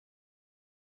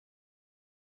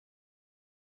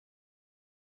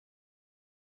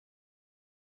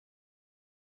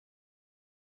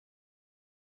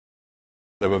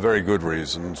There were very good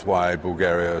reasons why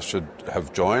Bulgaria should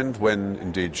have joined when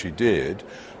indeed she did.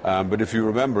 But if you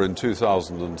remember in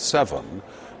 2007,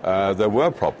 there were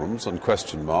problems and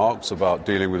question marks about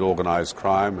dealing with organised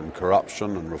crime and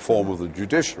corruption and reform of the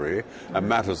judiciary and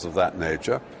matters of that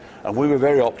nature. And we were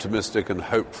very optimistic and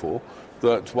hopeful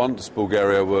that once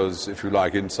Bulgaria was, if you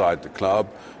like, inside the club,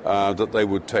 that they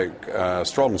would take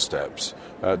strong steps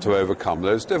to overcome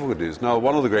those difficulties. Now,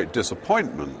 one of the great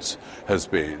disappointments has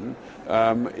been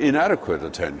inadequate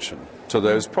attention to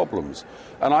those problems.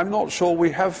 And I'm not sure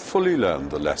we have fully learned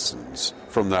the lessons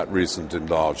from that recent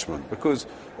enlargement, because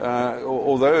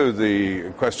although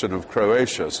the question of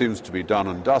Croatia seems to be done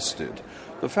and dusted,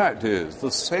 the fact is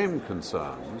the same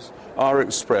concerns are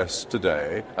expressed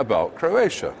today about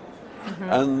Croatia.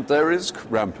 And there is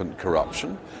rampant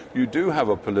corruption. You do have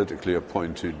a politically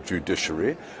appointed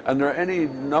judiciary, and there are any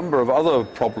number of other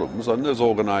problems, and there's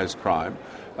organised crime,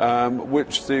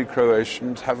 which the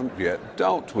Croatians haven't yet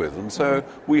dealt with. And so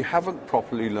we haven't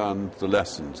properly learned the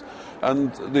lessons.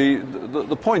 And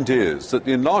the point is that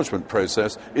the enlargement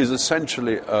process is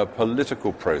essentially a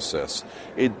political process.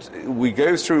 We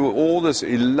go through all this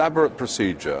elaborate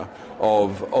procedure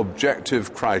of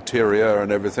objective criteria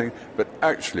and everything, but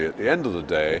actually at the end of the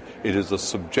day it is a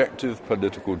subjective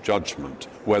political judgment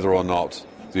whether or not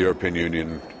the European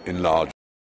Union enlarges.